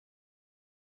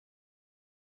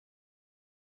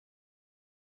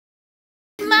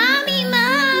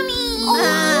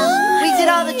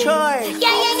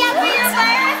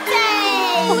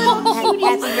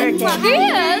birthday.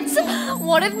 Kids,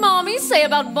 what did Mommy say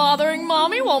about bothering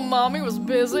Mommy while Mommy was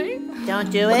busy? Don't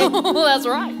do it. That's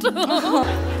right.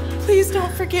 Please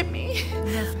don't forget me.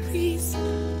 Please.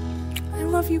 I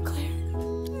love you, Claire.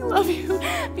 I love you.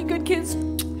 Be good, kids.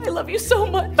 I love you so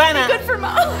much. Bye, Ma. Be good for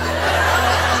Mom.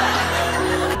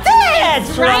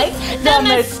 That's right. The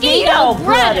Mosquito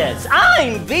Brothers.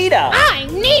 I'm Vito.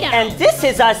 I'm Nita. And this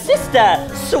is our sister,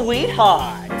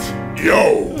 Sweetheart.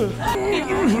 Yo!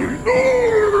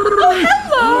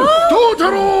 Oh,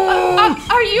 hello.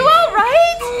 Are you all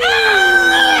right?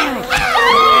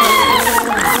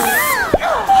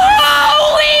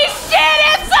 Holy shit,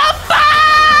 it's a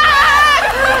bug!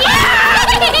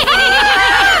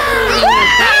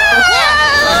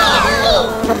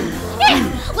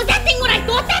 Was that thing what I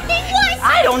thought that thing was?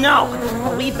 I don't know.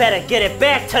 We better get it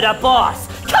back to the boss.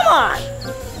 Come on.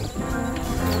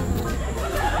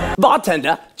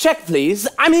 Bartender, check please.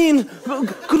 I mean,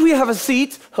 could we have a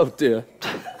seat? Oh dear.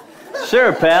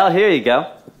 Sure, pal, here you go.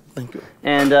 Thank you.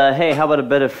 And hey, how about a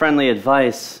bit of friendly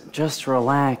advice? Just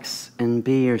relax and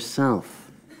be yourself.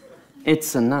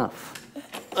 It's enough.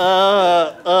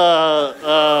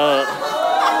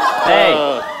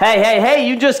 Hey,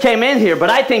 you just came in here, but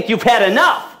I think you've had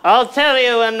enough. I'll tell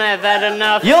you when I've had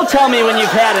enough. You'll tell me when you've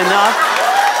had enough.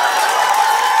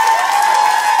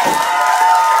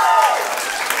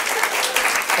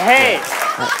 Hey.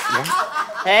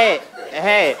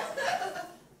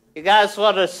 You guys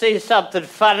want to see something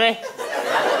funny?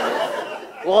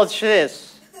 Watch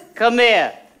this. Come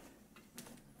here.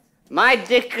 My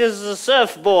dick is a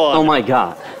surfboard. Oh my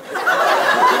God.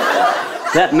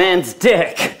 That man's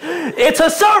dick. It's a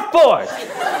surfboard!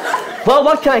 Well,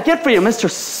 what can I get for you, Mr.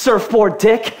 Surfboard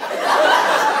Dick?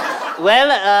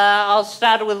 Well, I'll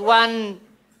start with one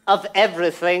of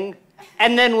everything,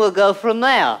 and then we'll go from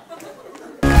there.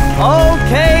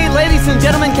 Okay, ladies and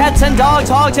gentlemen, cats and dogs,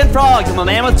 hogs and frogs, I'm a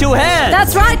man with two heads.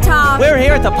 That's right, Tom. We're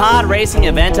here at the pod racing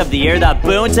event of the year, the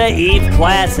Boonta Eve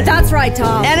Classic. That's right,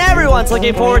 Tom. And everyone's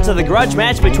looking forward to the grudge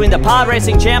match between the pod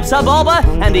racing champ Subulba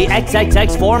and the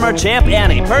XXX former champ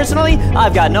Annie. Personally,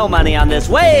 I've got no money on this,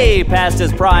 way past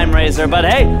his prime racer, but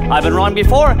hey, I've been wrong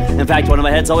before. In fact, one of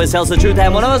my heads always tells the truth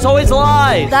and one of us always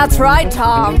lies. That's right,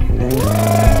 Tom.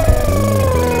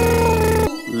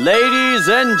 Ladies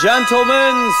and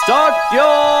gentlemen, start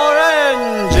your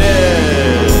engine!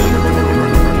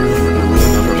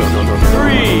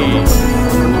 3,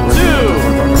 2,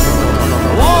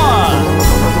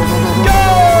 1,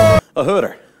 go! A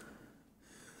hooter.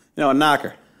 You know, a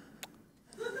knocker.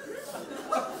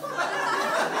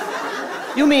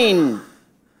 You mean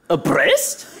a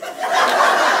breast?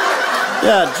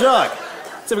 Yeah, jug.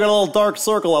 See, we got a little dark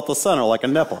circle up the center like a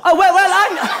nipple. Oh, well,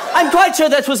 I'm quite sure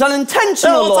that was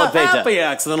unintentional, No, Lord it's a Vader. happy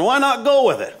accident. Why not go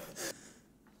with it?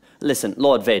 Listen,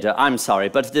 Lord Vader, I'm sorry,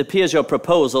 but it appears your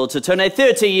proposal to turn a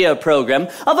 30-year program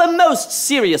of a most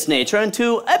serious nature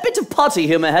into a bit of potty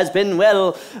humor has been,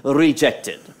 well,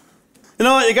 rejected. You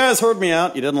know what? You guys heard me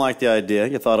out. You didn't like the idea.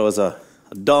 You thought it was a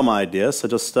dumb idea, so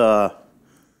just,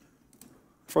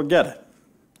 forget it.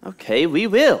 Okay, we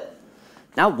will.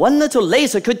 Now, one little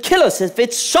laser could kill us if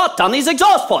it's shot down these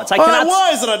exhaust ports. I cannot...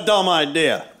 Why is it a dumb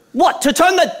idea? What, to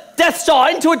turn the Death Star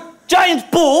into a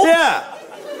giant bull? Yeah.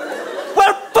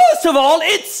 Well, first of all,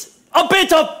 it's a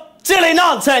bit of silly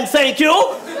nonsense, thank you.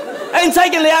 And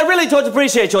secondly, I really don't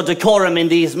appreciate your decorum in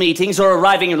these meetings or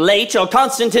arriving late or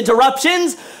constant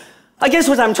interruptions. I guess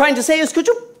what I'm trying to say is, could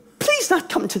you please not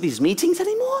come to these meetings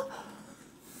anymore?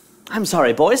 I'm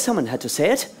sorry, boys, someone had to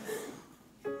say it.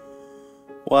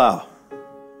 Wow.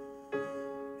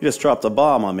 You just dropped a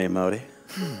bomb on me, Modi.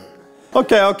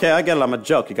 Okay, I get it. I'm a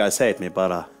joke. You guys hate me,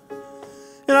 but,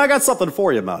 you know, I got something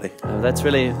for you, Modi. Oh, that's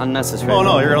really unnecessary. Oh,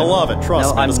 no, you're gonna love it. Trust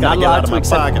No, me. I'm just not gotta get allowed out of to my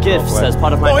accept pocket gifts real quick. as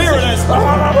part of my Oh, here it is. Oh,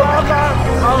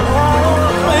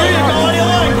 here you go. How do you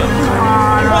like it?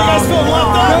 You guys feel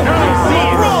left out? No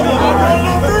problem.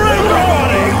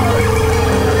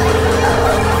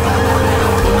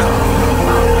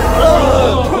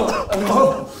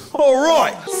 All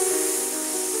right.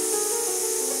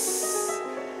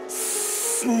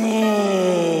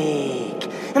 Snake.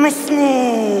 I'm a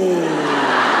snake.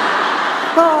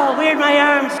 Oh, where'd my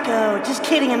arms go? Just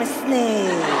kidding, I'm a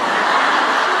snake.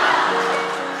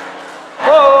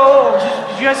 Whoa!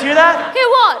 Did you guys hear that? Hear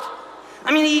what?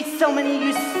 I'm gonna eat so many of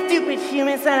you stupid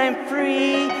humans that I'm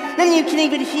free. Then you can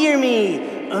even hear me.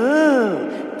 Ooh,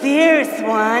 there's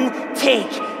one.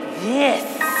 Take this.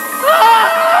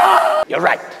 You're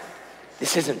right.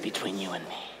 This isn't between you and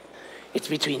me. It's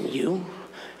between you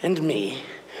and me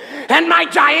and my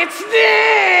giant snake!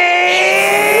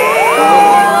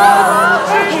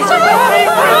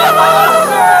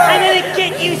 I'm gonna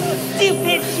get you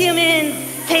stupid humans.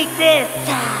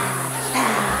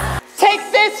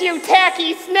 you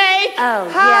tacky snake! Oh,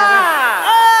 yeah.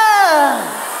 Oh!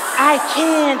 I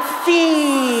can't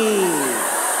see.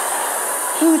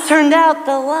 Who turned out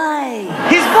the light?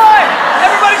 He's blind!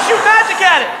 Everybody shoot magic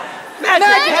at it! Magic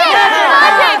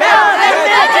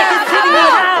is hitting me.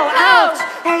 Ouch!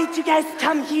 Hey, did you guys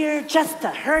come here just to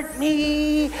hurt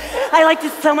me? I liked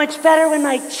it so much better when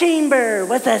my chamber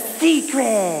was a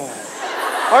secret.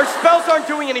 Our spells aren't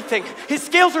doing anything. His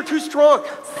scales are too strong.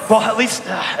 Well, at least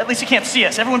you can't see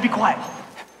us. Everyone be quiet.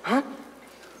 Huh?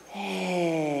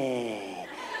 Hey,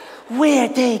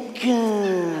 where'd they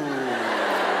go?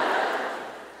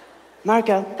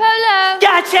 Marco. Polo.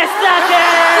 Gotcha,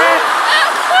 sucker!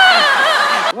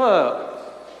 Whoa,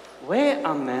 wait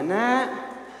a minute.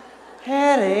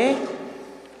 Harry,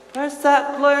 where's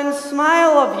that glowing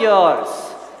smile of yours?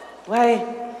 Why,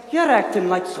 you're acting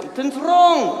like something's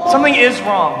wrong. Something is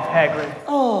wrong, Hagrid.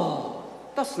 Oh,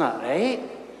 that's not right.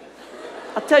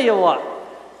 I'll tell you what.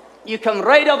 You come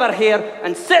right over here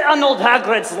and sit on old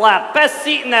Hagrid's lap. Best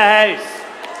seat in the house.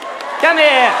 Come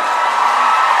here.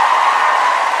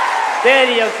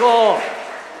 There you go.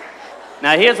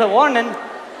 Now here's a warning.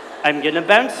 I'm gonna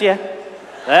bounce you.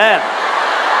 There.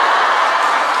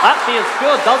 That feels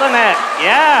good, doesn't it?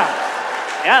 Yeah.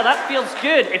 Yeah, that feels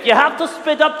good. If you have to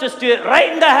spit up, just do it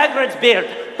right into Hagrid's beard.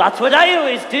 That's what I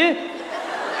always do.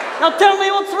 Now tell me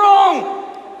what's wrong.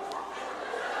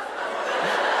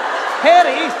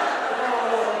 Harry,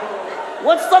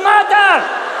 what's the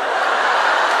matter?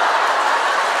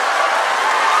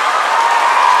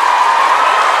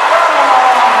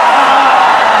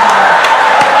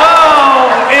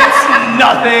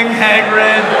 Nothing,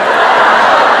 Hagrid.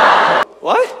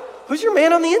 What? Who's your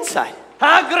man on the inside?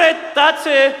 Hagrid, that's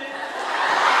it.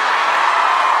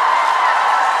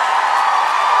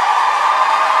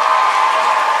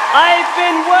 I've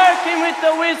been working with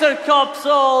the wizard cops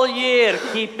all year,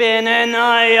 keeping an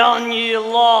eye on you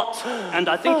lot, and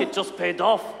I think it just paid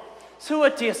off. So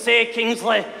what do you say,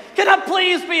 Kingsley? Can I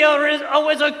please be a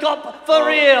wizard cop for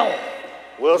real?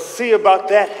 We'll see about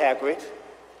that, Hagrid.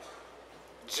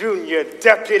 Junior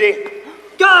Deputy.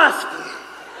 Gasp!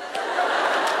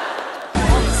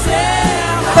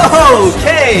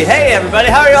 Okay, hey everybody,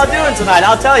 how are y'all doing tonight?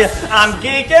 I'll tell you, I'm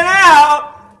geeking out.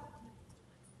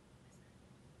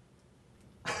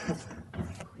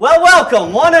 Well,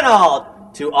 welcome, one and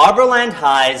all, to Arborland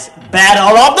High's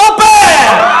Battle of the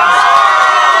Bands!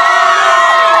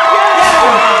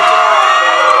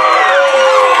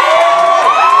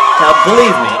 Now,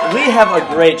 believe me, we have a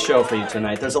great show for you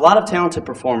tonight. There's a lot of talented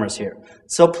performers here.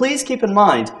 So please keep in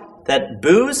mind that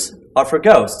boos are for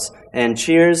ghosts, and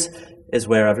cheers is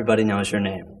where everybody knows your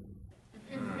name.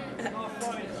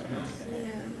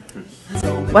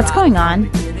 What's going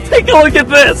on? Take a look at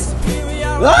this!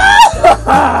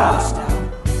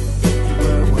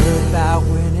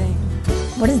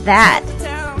 What is that?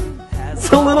 It's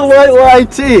a little white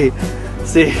YT.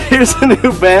 See, here's a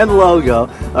new band logo.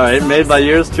 Alright, made by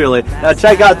yours truly. Now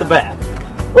check out the back.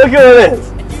 Look who it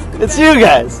is. It's you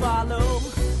guys.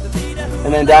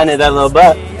 And then down in that little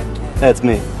butt, that's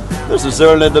me. This is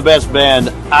certainly the best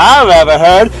band I've ever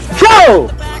heard. Go!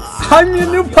 I'm your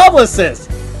new publicist.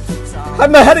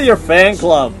 I'm the head of your fan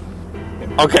club.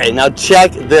 Okay, now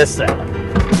check this out.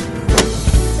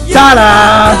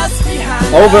 Ta-da!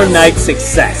 Overnight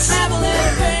success.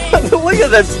 Look at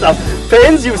that stuff.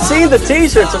 Pins, you've seen the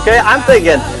t-shirts, okay? I'm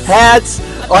thinking hats,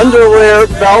 underwear,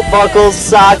 belt buckles,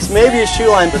 socks, maybe a shoe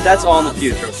line, but that's all in the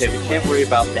future, okay? We can't worry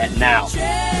about that now.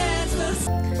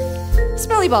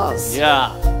 Smelly balls.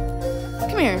 Yeah.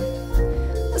 Come here.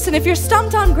 Listen, if you're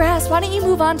stumped on grass, why don't you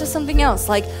move on to something else?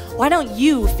 Like, why don't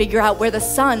you figure out where the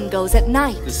sun goes at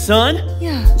night? The sun?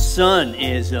 Yeah. The sun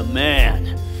is a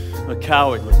man. A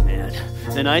cowardly man.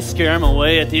 And I scare him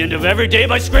away at the end of every day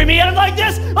by screaming at him like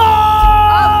this.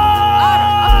 Oh!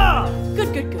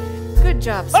 Good. Good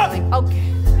job, Smelly.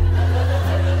 Okay.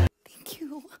 Thank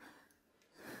you.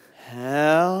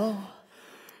 Hell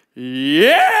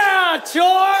yeah,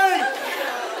 George!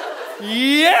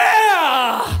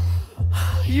 Yeah!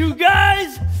 You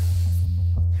guys,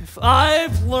 if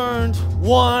I've learned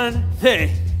one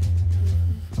thing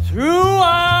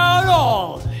throughout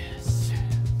all this,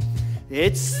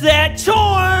 it's that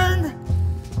torn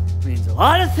means a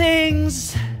lot of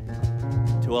things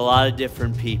to a lot of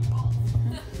different people.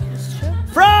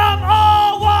 From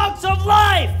all walks of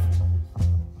life.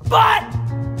 But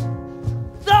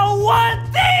the one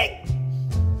thing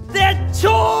that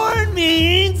torn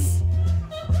means,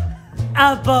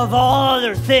 above all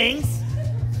other things,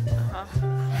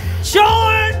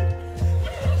 torn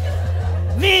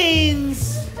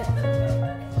means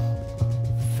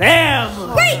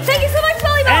family. Great! Thank you so much,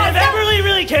 Smelly balls! And if it really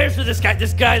cares for this guy?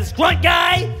 This guy's grunt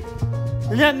guy?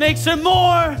 And that makes him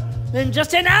more than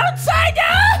just an outsider?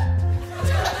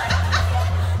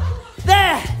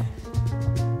 That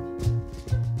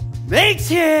makes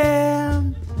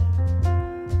him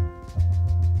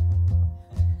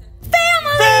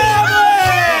family!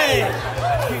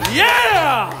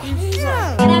 Yeah!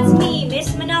 And that's me,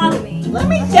 Miss Monogamy. Let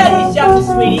me tell you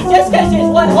something, sweetie. Just because there's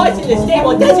one horse in the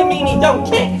stable doesn't mean he don't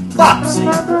kick. Flopsy,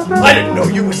 I didn't know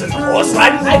you was in horse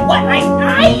riding.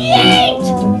 I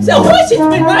ain't! The horse has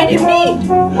been riding me!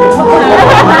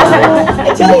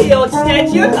 I tell you, old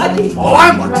snatch, you're lucky. Oh,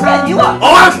 I'm lucky. Yeah, you are.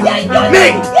 Oh, I'm lucky. Yeah, Me?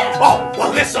 Yeah. Oh,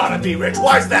 well, this ought to be rich.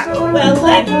 Why's that? Well,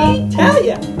 let me tell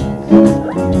you.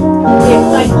 It's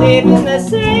like living the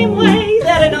same way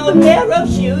that an old pair of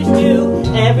shoes do.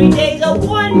 Every day's a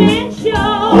one-man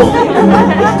show. It's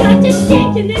got the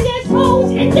dents and there's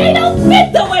holes, and they don't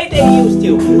fit the way they used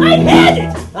to. I've had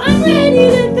it. I'm ready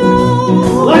to go.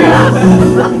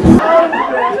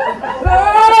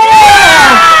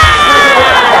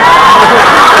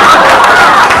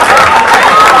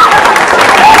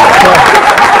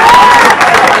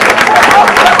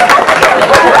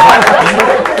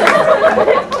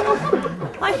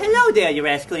 Why, hello there, you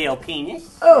rascally old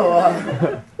penis.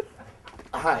 Oh,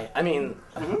 hi. I mean,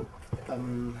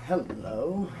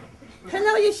 hello.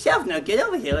 Hello yourself. Now get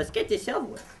over here. Let's get this over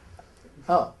with.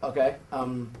 Oh, okay.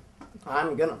 I'm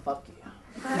gonna fuck you.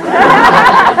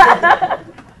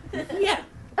 Yeah.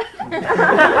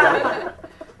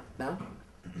 No?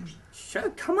 Sure,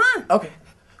 come on. Okay.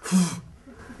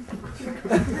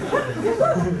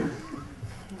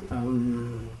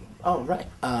 All right.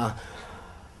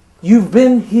 You've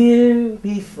been here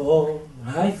before,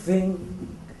 I think.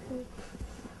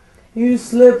 You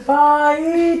slip by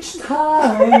each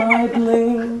time I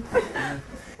blink.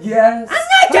 Yes. I'm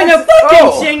not gonna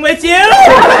fucking sing with you!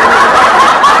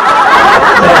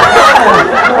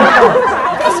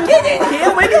 Just get in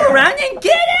here, wiggle around, and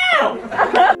get out!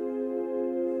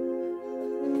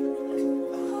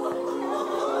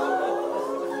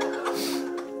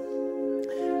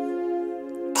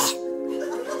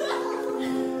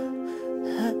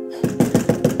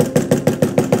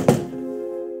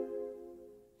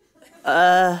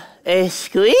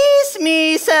 Excuse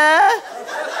me, sir.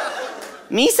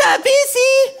 Misa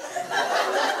busy?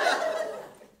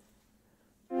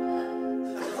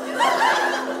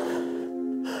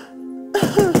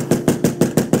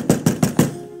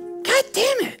 God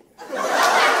damn it.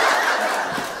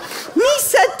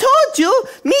 Misa told you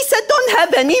Misa don't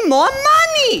have any more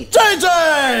money.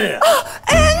 JJ! Oh,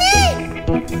 Annie!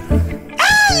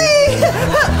 Annie!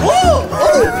 Oh,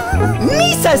 oh.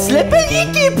 Misa slipping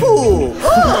icky poo.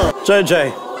 Oh.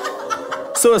 JJ,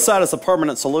 suicide is a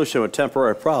permanent solution to a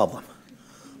temporary problem.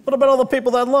 What about all the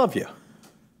people that love you?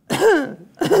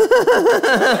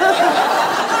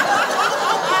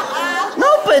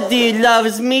 Nobody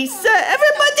loves Misa.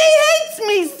 Everybody hates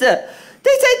Misa.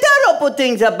 They say terrible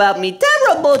things about me.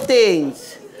 Terrible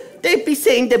things. They be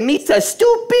saying that Misa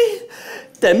stupid,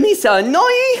 that Misa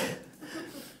annoying.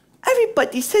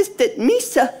 Everybody says that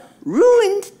Misa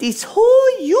ruined this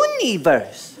whole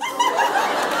universe.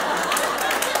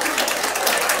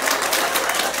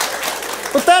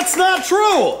 But that's not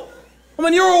true! I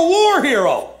mean, you're a war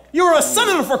hero! You were a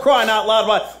senator for crying out loud.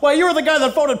 Why, you were the guy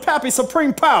that voted Pappy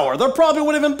supreme power. There probably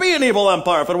wouldn't even be an evil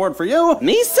empire if it weren't for you. Misa,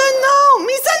 no!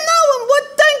 Misa, no! And what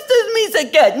thanks does Misa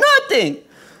get? Nothing!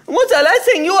 What's the last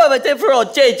thing you ever did for old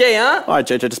JJ, huh? All right,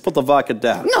 JJ, just put the vodka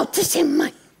down. No, this ain't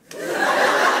mine.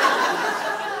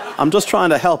 I'm just trying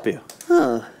to help you.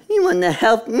 Oh, you wanna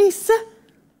help Misa?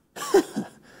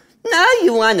 Now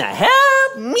you wanna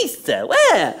help Misa?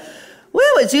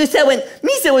 Where was you when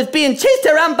Misa was being chased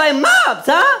around by mobs,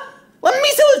 huh? When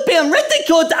Misa was being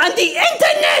ridiculed on the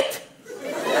internet?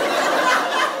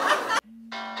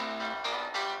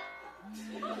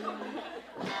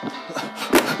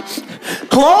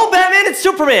 Hello, Batman, it's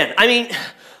Superman. I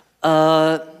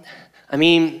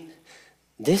mean,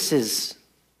 this is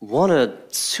one of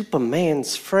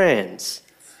Superman's friends.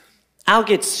 I'll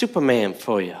get Superman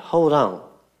for you. Hold on.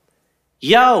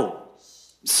 Yo,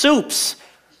 Soups.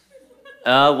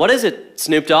 What is it,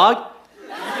 Snoop Dogg?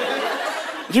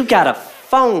 You got a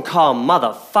phone call,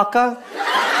 motherfucker.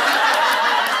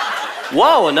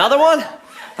 Whoa, another one?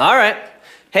 All right.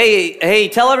 Hey,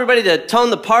 tell everybody to tone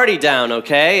the party down,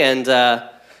 okay? And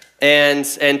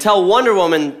tell Wonder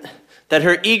Woman that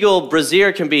her eagle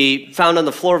brassiere can be found on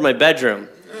the floor of my bedroom.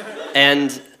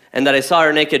 And that I saw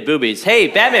her naked boobies. Hey,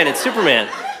 Batman, it's Superman.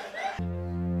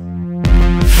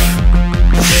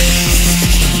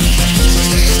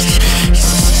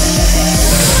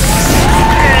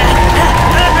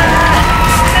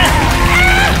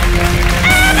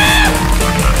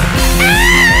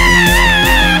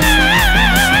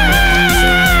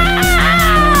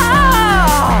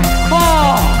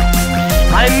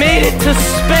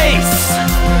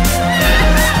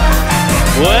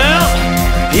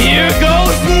 Here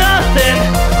goes nothing.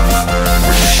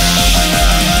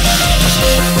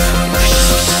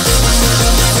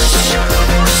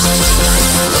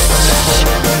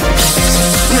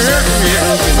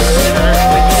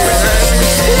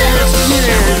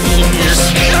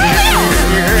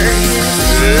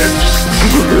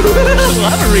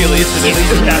 I'm really interested.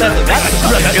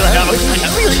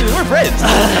 We're friends.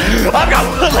 I've got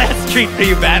one last treat for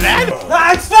you, Batman.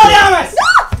 Expelliarmus!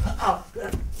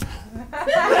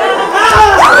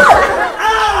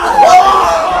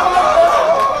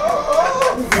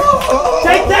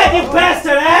 Take that, you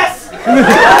bastard ass!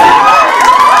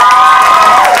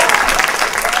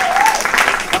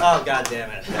 Oh, God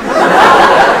damn it.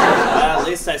 At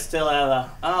least I still have a...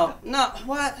 Oh, no,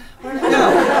 what? Where'd it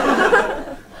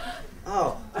go?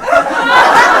 Oh.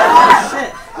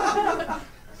 Shit.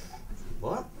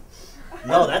 What?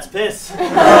 No, that's piss.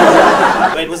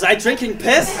 Wait, was I drinking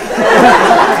piss?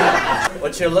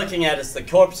 What you're looking at is the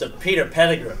corpse of Peter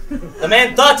Pettigrew. The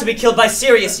man thought to be killed by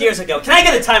Sirius years ago. Can I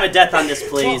get a time of death on this,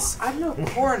 please? Well, I'm no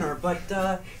coroner, but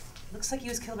looks like he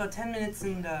was killed about 10 minutes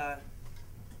and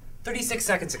 36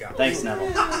 seconds ago. Thanks,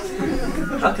 Neville.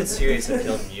 How could Sirius have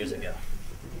killed him years ago?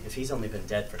 If he's only been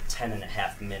dead for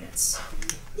 10.5 minutes.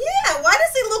 Yeah, why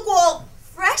does he look all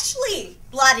freshly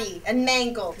bloody and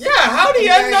mangled? Yeah, how do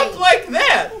you end up like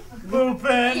that?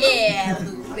 Lupin. Yeah,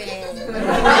 Lupin.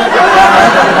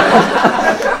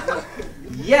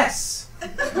 Yes.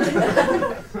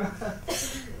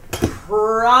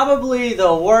 Probably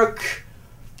the work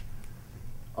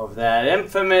of that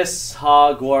infamous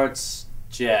Hogwarts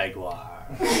Jaguar.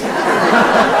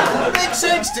 Makes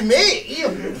sense to me.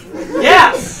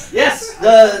 Yeah, yes,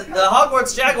 the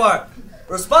Hogwarts Jaguar.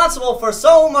 Responsible for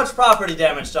so much property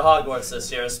damage to Hogwarts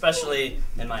this year, especially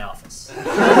in my office.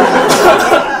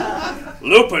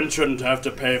 Lupin shouldn't have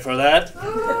to pay for that.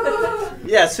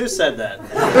 Yes, who said that?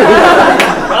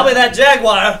 Probably that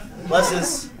Jaguar. Bless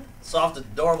his soft,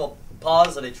 adorable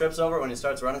paws that he trips over when he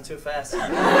starts running too fast.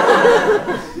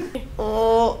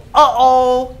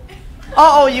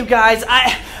 Uh-oh, you guys.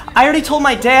 I already told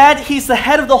my dad he's the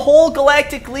head of the whole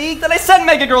Galactic League that I sent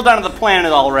Mega Girl down to the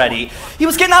planet already. He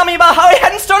was getting on me about how he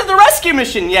hadn't started the rescue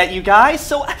mission yet, you guys,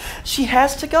 so she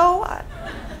has to go.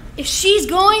 If she's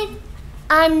going,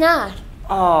 I'm not.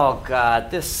 Oh, God,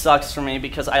 this sucks for me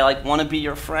because I, want to be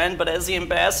your friend, but as the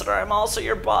ambassador, I'm also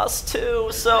your boss,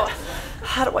 too. So,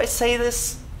 how do I say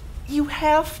this? You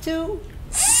have to?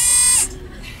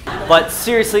 But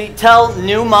seriously, tell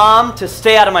new mom to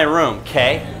stay out of my room,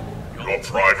 okay? Your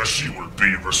privacy will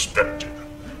be respected.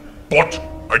 But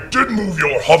I did move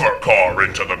your hover car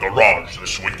into the garage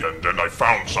this weekend, and I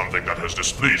found something that has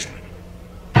displeased me.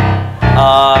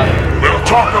 We'll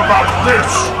talk about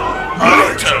this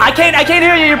later. I can't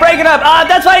hear you. You're breaking up.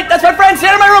 That's my friend. Stay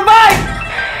out of my room. Bye.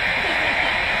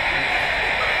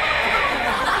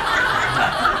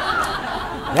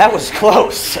 That was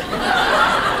close.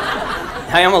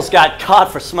 I almost got caught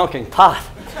for smoking pot.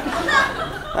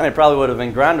 Then I probably would have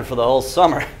been grounded for the whole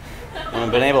summer. Wouldn't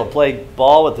have been able to play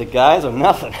ball with the guys or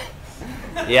nothing.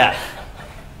 Yeah,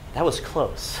 that was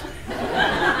close.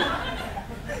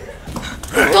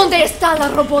 ¿Dónde está la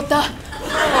robota?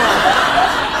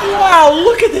 Wow,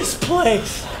 look at this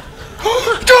place.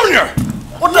 Junior!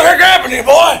 What the heck happened here,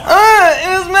 boy? It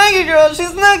was Maggie Girl. She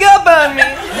snuck up on me.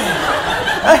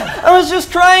 I was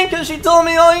just crying because she told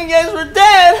me all you guys were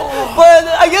dead. But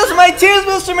I guess my tears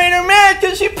must have made her mad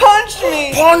because she punched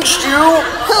me. Punched you?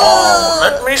 Oh,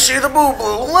 let me see the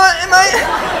boo-boo. What? Am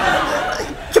I...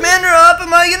 Commander Up,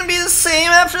 am I going to be the same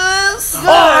after this? Oh,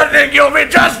 I think you'll be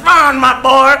just fine, my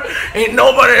boy. Ain't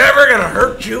nobody ever gonna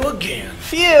hurt you again.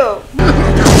 Phew.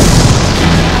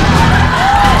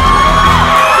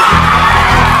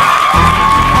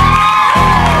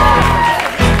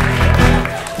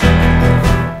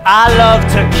 I love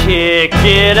to kick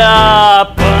it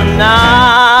up a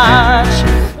notch,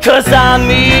 'cause I'm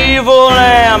evil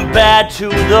and bad to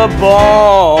the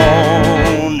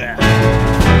bone.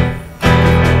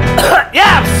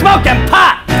 Yeah, I'm smoking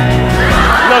pot!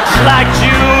 Looks like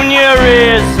Junior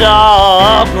is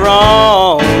all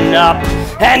grown up,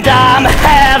 and I'm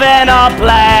having a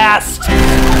blast,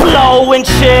 blowing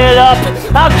shit up.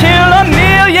 I'll kill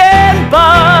 1,000,000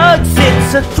 bugs.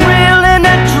 It's a thrill and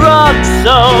a drug,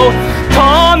 so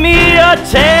call me a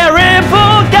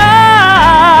terrible guy.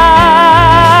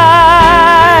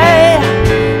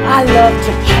 I love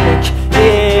to kick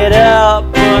it up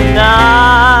a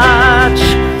notch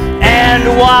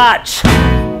and watch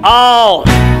all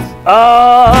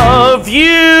of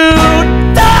you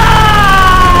die.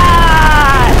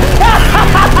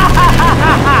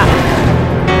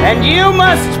 And you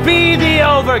must be the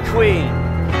Overqueen.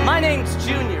 My name's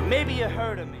Junior. Maybe you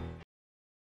heard of me.